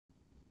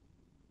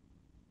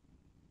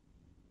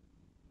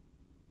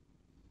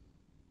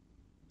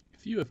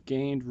If you have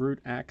gained root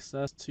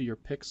access to your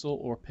Pixel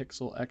or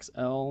Pixel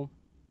XL,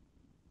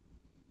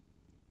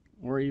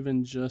 or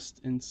even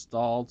just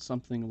installed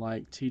something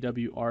like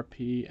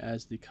TWRP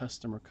as the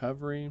custom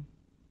recovery,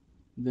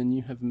 then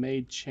you have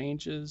made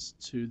changes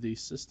to the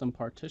system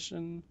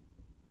partition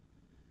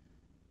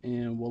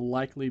and will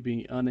likely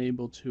be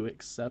unable to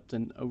accept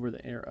an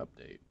over-the-air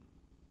update.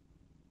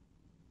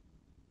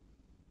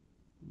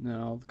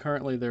 Now,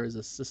 currently there is a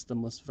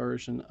systemless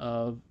version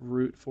of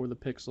root for the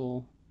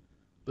Pixel,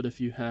 but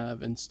if you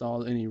have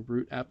installed any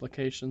root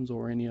applications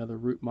or any other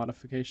root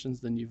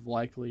modifications, then you've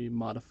likely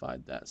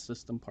modified that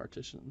system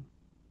partition.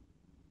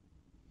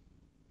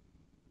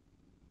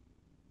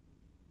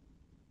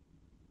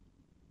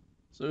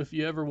 So if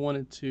you ever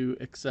wanted to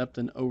accept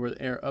an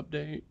over-the-air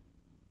update,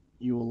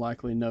 you will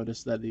likely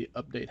notice that the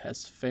update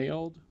has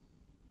failed.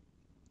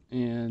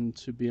 And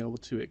to be able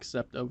to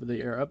accept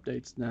over-the-air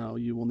updates now,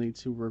 you will need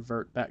to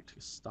revert back to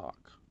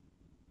stock.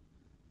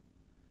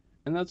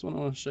 And that's what I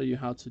want to show you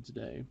how to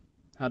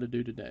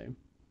do today.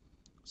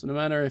 So no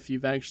matter if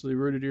you've actually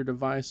rooted your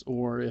device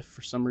or if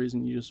for some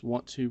reason you just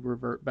want to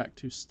revert back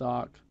to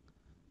stock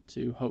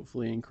to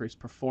hopefully increase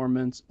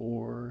performance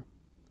or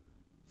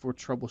for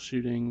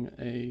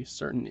troubleshooting a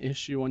certain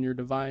issue on your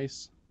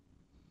device,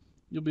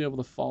 you'll be able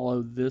to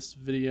follow this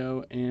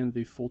video and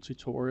the full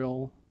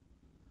tutorial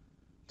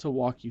to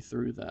walk you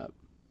through that.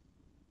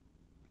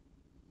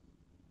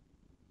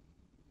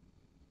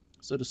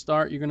 So to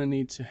start, you're going to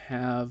need to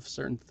have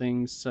certain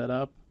things set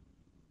up.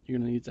 You're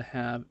going to need to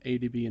have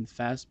ADB and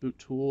Fastboot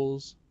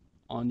tools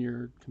on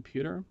your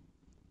computer.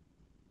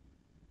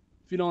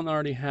 If you don't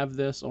already have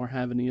this or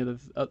have any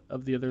of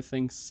the other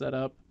things set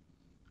up,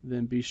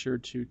 then be sure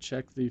to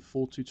check the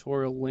full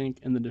tutorial link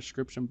in the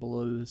description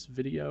below this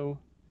video,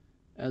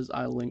 as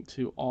I link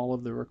to all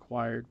of the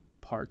required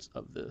parts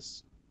of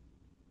this.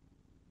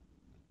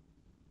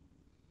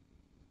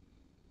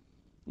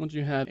 Once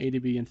you have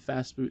ADB and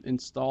Fastboot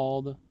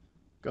installed,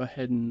 go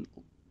ahead and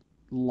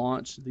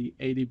launch the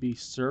ADB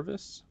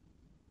service.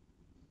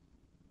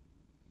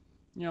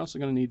 You're also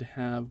going to need to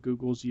have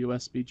Google's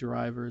USB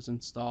drivers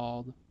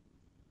installed.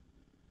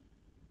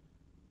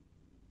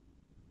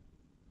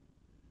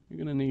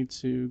 You're going to need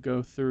to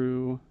go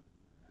through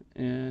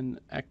and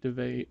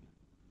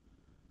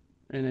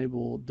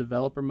enable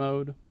developer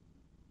mode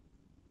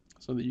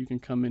so that you can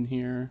come in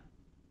here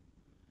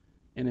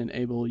and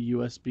enable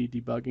USB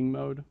debugging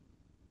mode.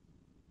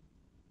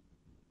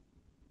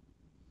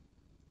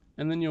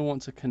 And then you'll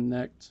want to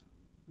connect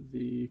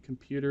the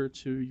computer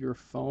to your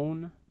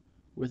phone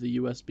with a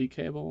USB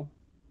cable.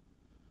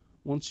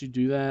 Once you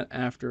do that,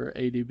 after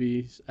the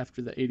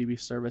ADB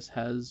service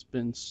has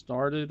been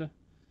started,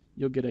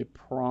 you'll get a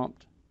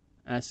prompt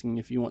asking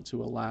if you want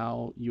to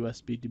allow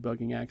USB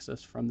debugging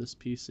access from this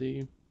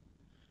PC.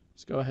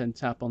 Just go ahead and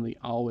tap on the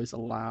Always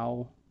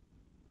Allow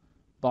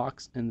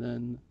box and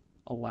then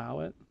allow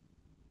it.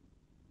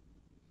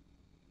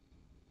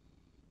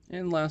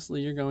 And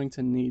lastly, you're going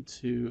to need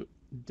to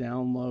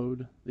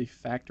download the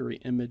factory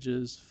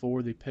images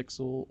for the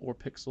Pixel or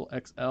Pixel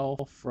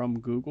XL from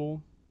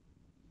Google.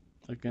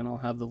 Again, I'll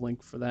have the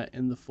link for that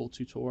in the full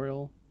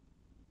tutorial.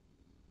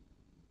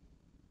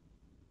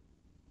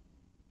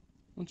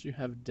 Once you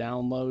have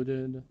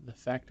downloaded the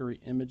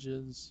factory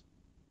images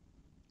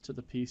to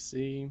the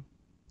PC,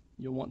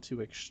 you'll want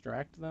to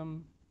extract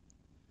them,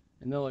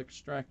 and they'll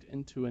extract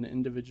into an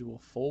individual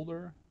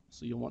folder.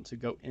 So you'll want to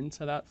go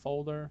into that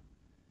folder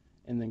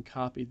and then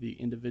copy the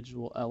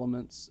individual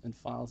elements and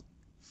files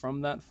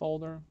from that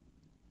folder.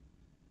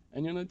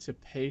 And you'll need to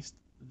paste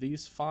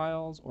these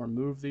files or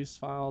move these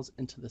files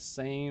into the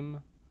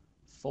same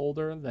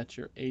folder that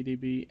your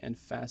ADB and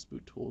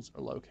Fastboot tools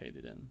are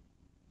located in.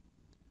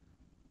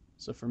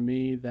 So for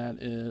me, that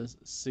is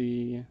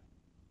C,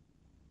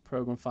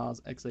 program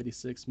files,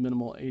 x86,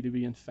 minimal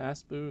ADB and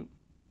Fastboot.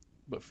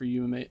 But for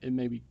you, it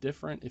may be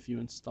different if you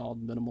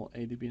installed minimal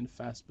ADB and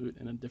Fastboot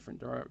in a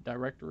different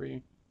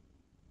directory,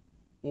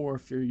 or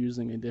if you're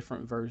using a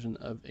different version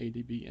of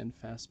ADB and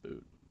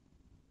Fastboot.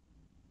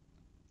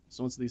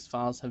 So once these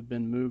files have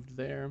been moved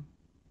there,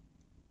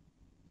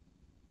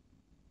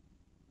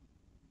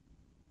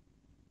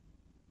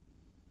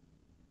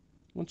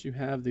 once you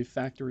have the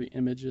factory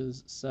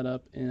images set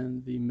up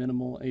in the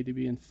minimal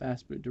ADB and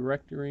Fastboot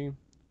directory,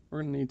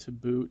 we're going to need to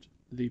boot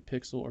the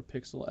Pixel or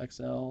Pixel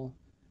XL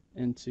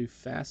into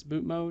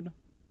Fastboot mode.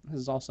 This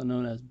is also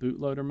known as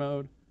bootloader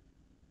mode.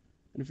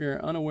 And if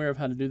you're unaware of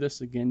how to do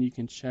this, again, you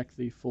can check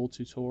the full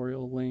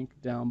tutorial link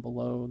down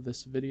below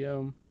this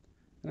video.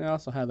 And I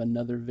also have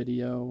another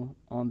video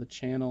on the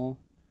channel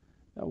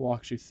that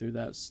walks you through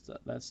that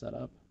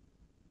setup.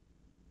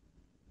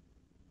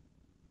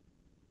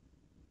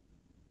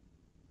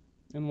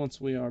 And once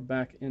we are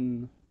back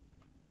in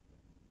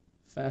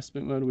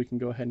Fastboot mode, we can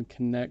go ahead and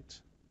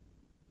connect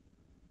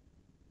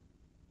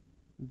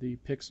the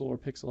Pixel or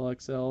Pixel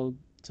XL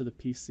to the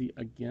PC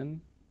again.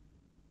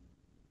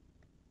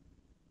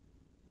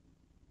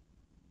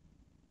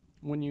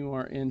 When you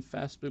are in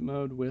Fastboot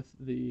mode with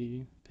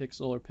the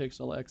Pixel or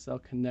Pixel XL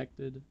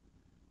connected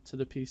to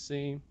the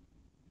PC,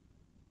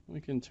 We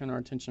can turn our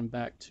attention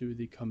back to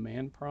the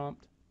command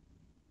prompt.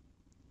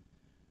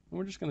 And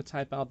we're just going to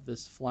type out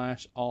this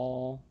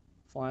flash-all,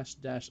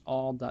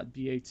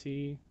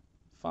 flash-all.bat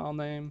file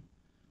name,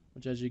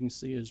 which as you can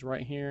see is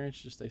right here. It's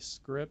just a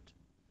script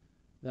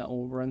that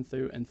will run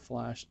through and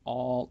flash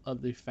all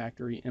of the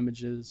factory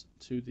images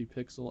to the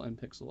Pixel and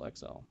Pixel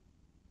XL.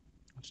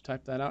 Once you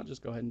type that out,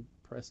 just go ahead and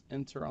press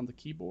enter on the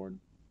keyboard.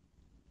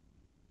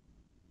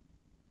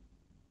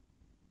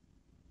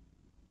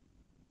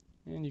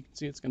 And you can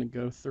see it's going to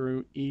go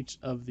through each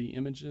of the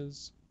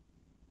images.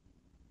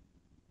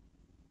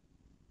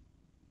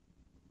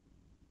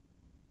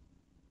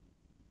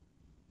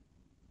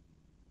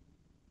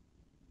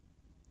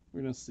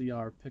 We're going to see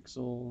our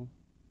Pixel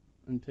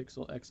and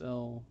Pixel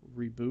XL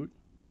reboot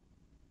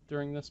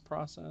during this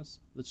process.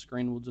 The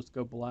screen will just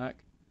go black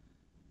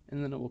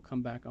and then it will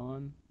come back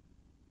on.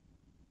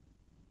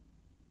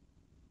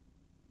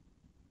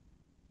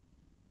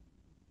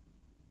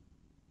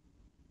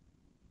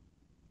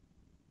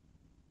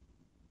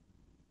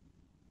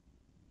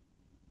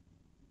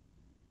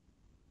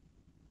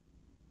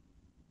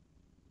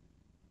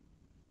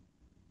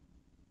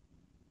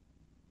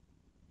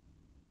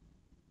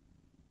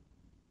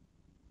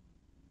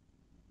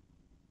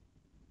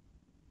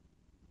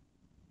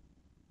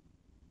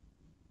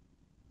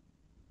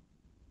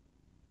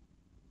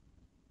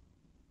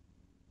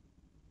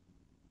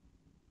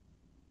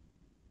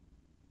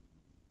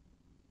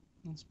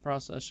 This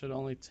process should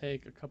only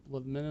take a couple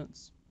of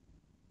minutes.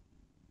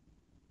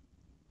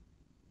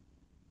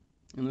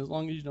 And as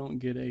long as you don't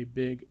get a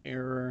big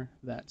error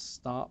that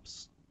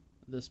stops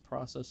this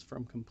process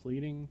from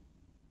completing,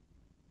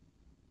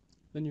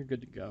 then you're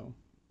good to go.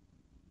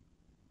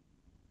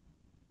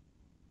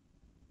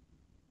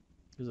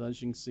 Because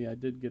as you can see, I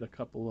did get a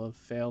couple of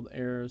failed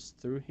errors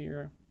through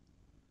here,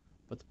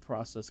 but the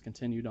process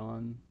continued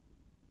on,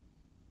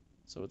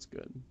 so it's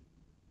good.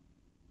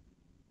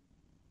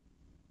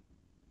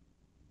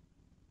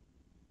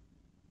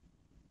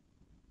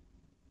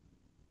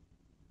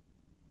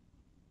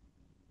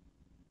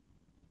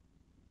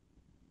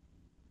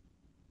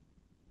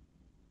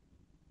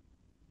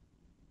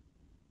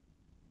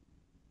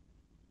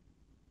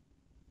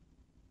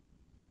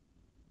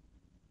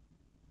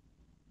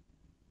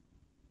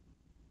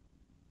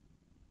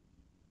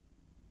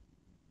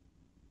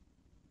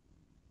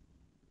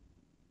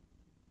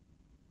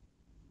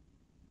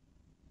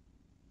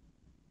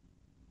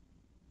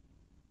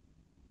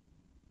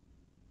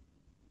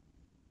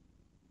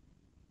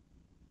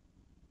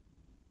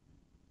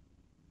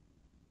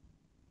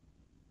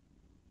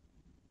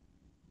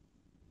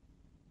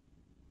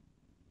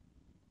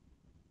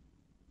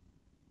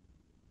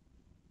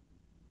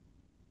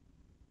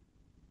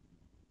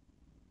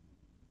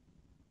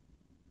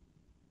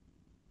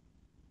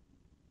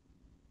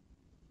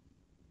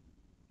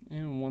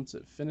 And once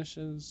it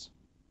finishes,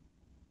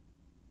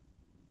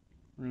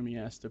 we're going to be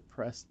asked to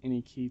press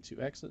any key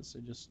to exit. So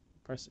just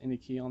press any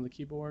key on the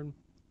keyboard,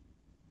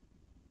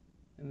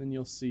 and then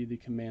you'll see the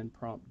command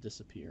prompt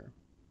disappear.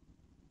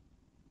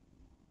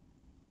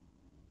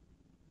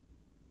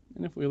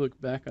 And if we look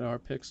back at our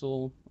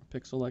Pixel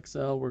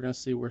XL, we're going to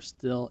see we're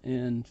still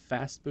in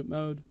fast boot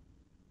mode.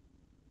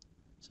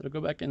 So to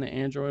go back into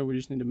Android, we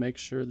just need to make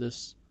sure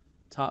this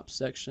top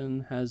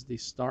section has the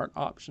start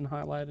option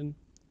highlighted,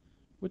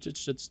 which it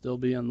should still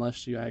be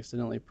unless you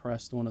accidentally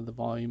pressed one of the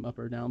volume up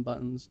or down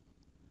buttons.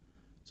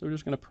 So we're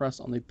just going to press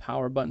on the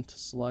power button to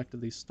select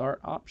the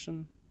start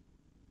option.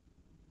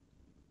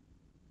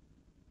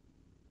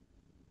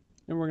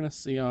 And we're going to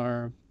see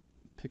our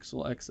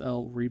Pixel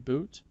XL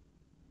reboot.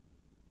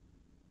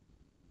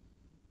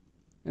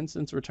 And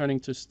since returning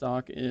to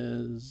stock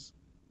is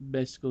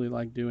basically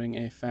like doing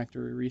a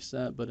factory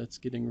reset, but it's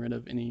getting rid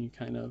of any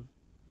kind of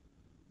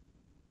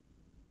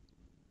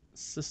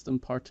system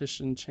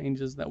partition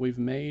changes that we've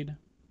made,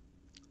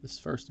 this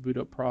first boot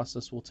up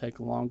process will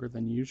take longer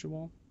than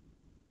usual.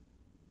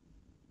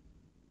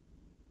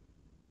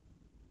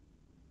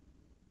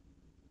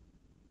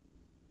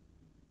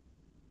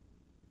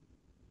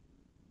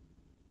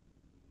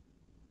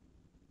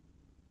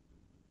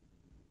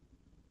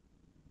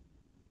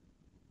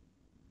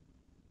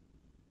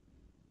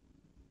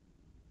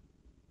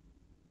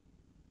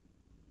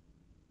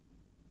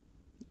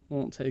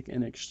 Won't take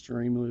an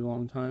extremely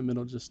long time.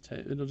 It'll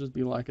just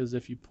be like as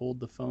if you pulled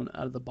the phone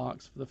out of the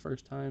box for the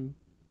first time.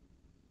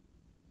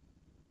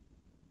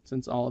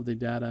 Since all of the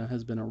data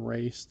has been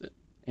erased,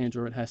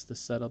 Android has to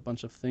set a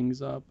bunch of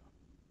things up.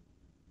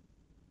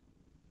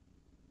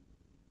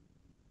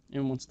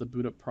 And once the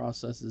boot up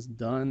process is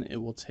done, it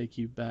will take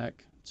you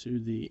back to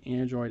the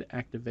Android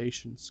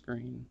activation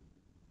screen.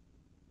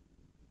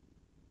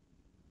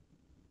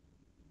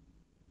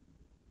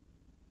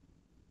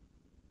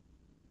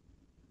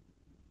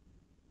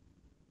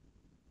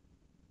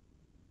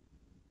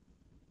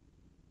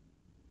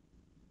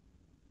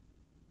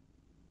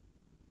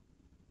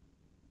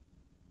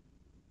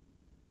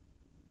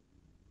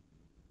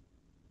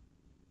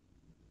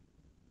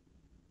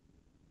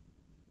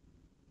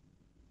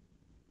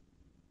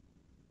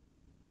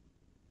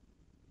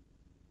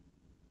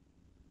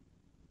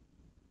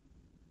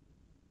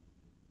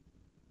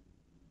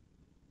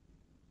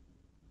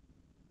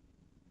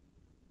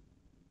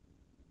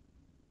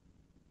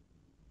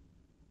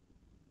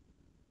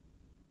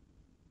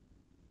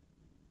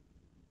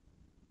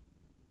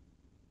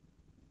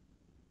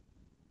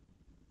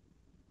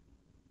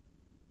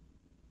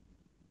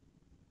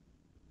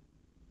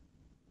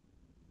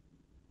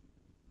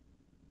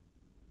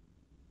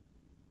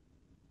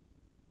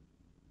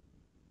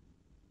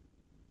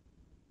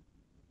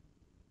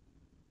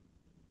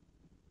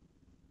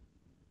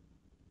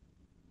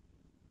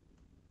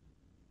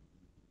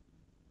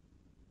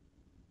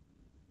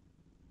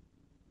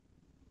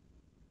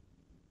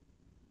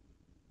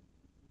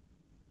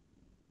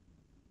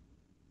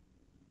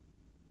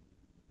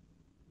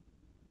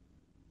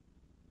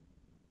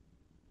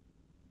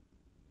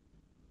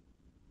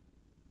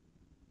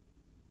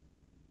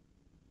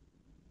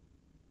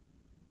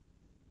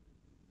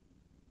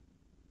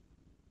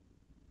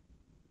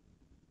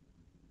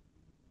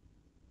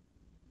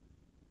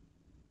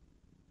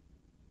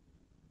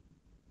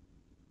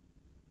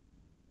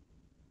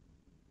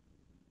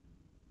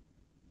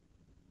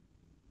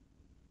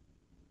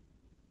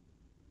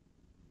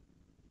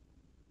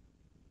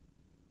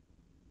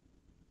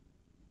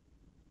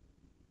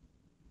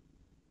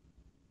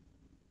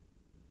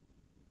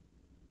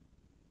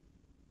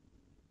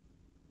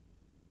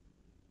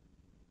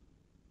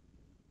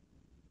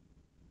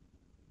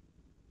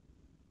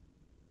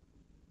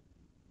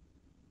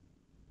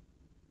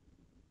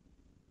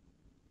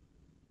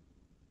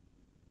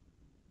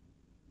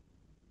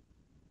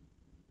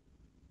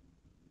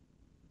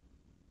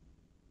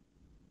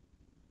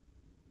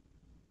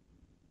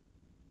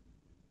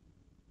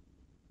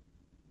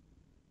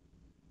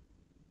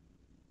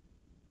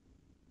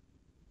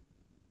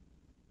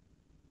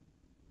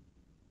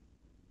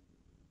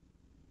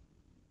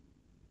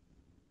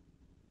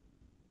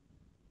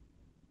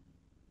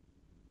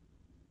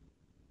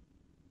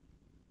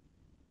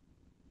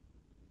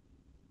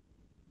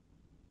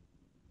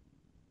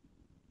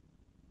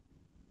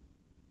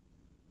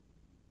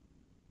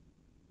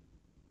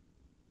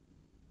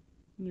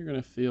 You're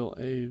going to feel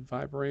a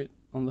vibrate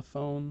on the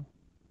phone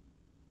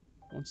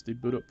once the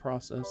boot up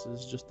process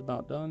is just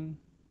about done.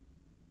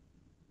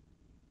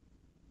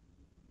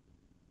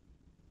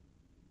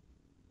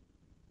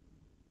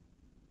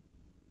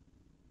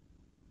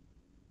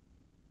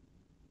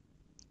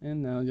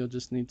 And now you'll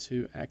just need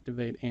to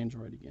activate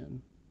Android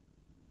again.